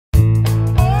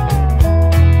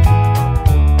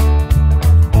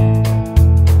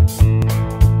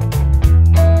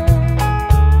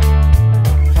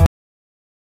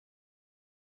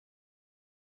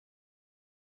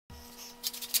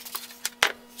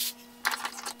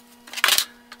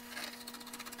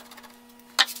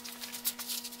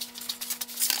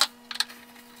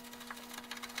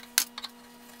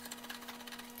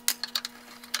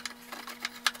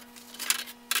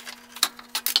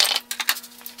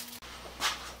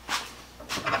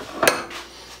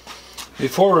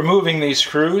Before removing these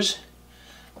screws,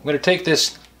 I'm going to take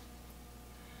this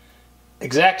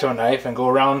X-Acto knife and go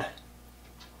around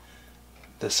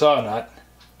the saw nut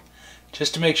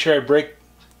just to make sure I break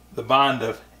the bond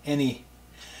of any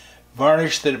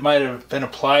varnish that might have been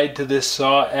applied to this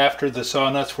saw after the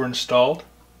saw nuts were installed.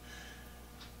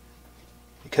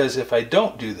 Because if I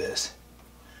don't do this,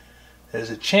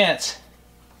 there's a chance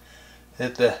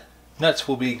that the nuts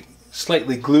will be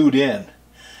slightly glued in,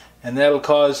 and that'll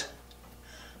cause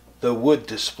the wood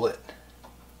to split.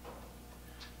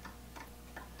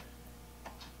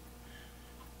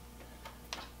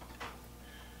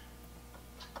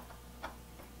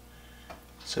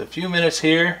 So a few minutes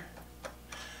here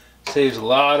saves a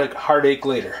lot of heartache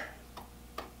later.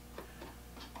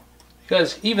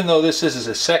 Because even though this is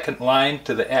a second line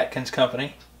to the ARTiques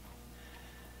company,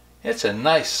 it's a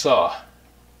nice saw.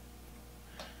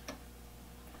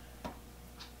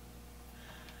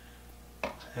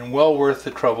 And well worth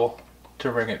the trouble to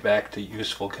bring it back to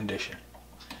useful condition.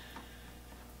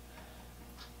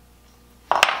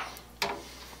 I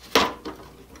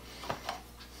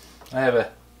have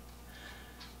a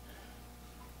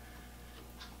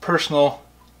personal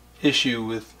issue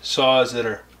with saws that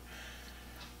are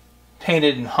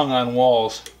painted and hung on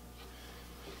walls.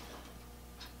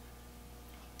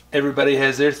 Everybody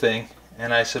has their thing,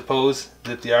 and I suppose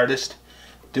that the artist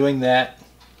doing that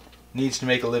needs to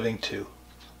make a living too.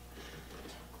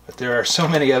 But there are so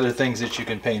many other things that you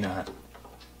can paint on.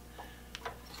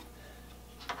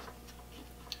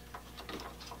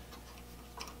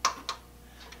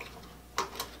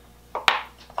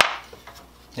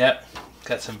 Yep,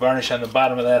 got some varnish on the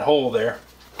bottom of that hole there.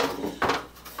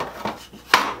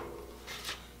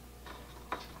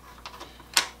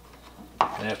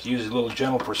 I have to use a little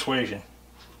gentle persuasion.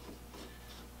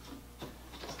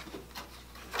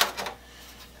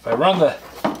 If I run the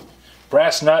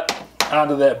brass nut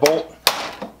onto that bolt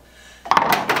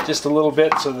just a little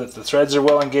bit so that the threads are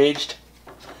well engaged,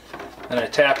 and I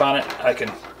tap on it, I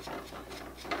can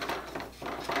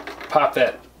pop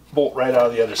that bolt right out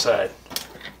of the other side.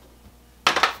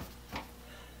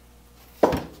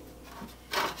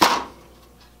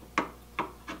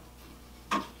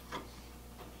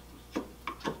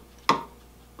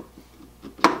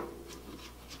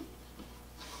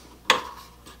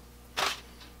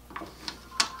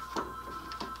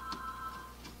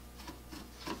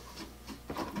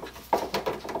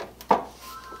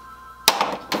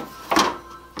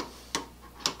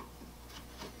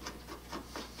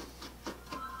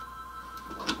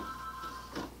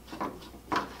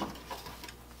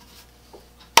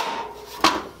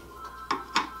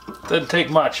 Doesn't take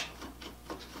much,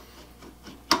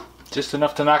 just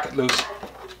enough to knock it loose.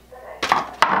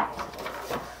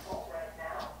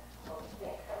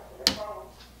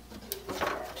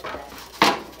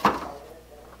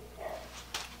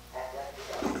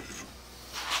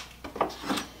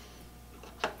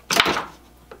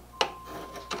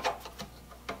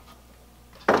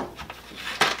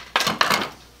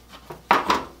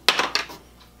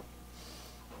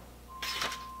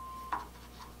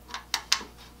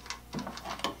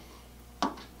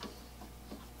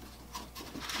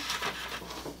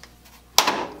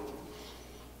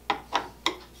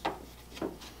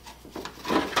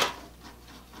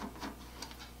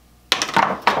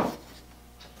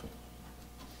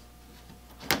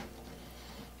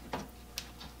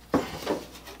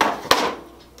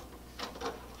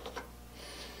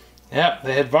 Yep,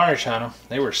 they had varnish on them.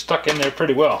 They were stuck in there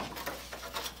pretty well.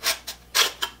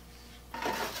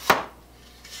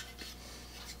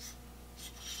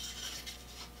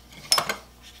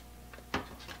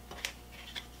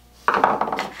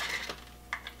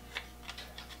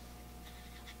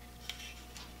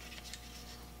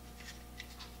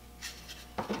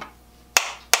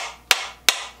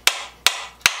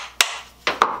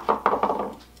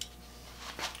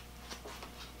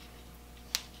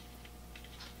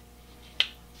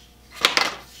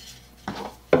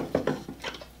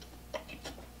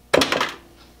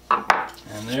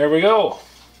 And there we go.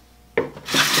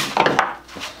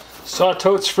 Saw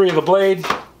totes free of the blade.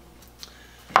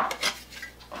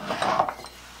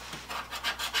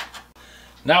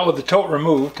 Now with the tote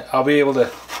removed, I'll be able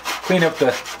to clean up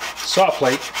the saw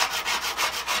plate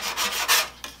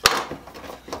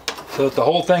so that the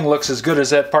whole thing looks as good as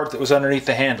that part that was underneath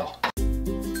the handle.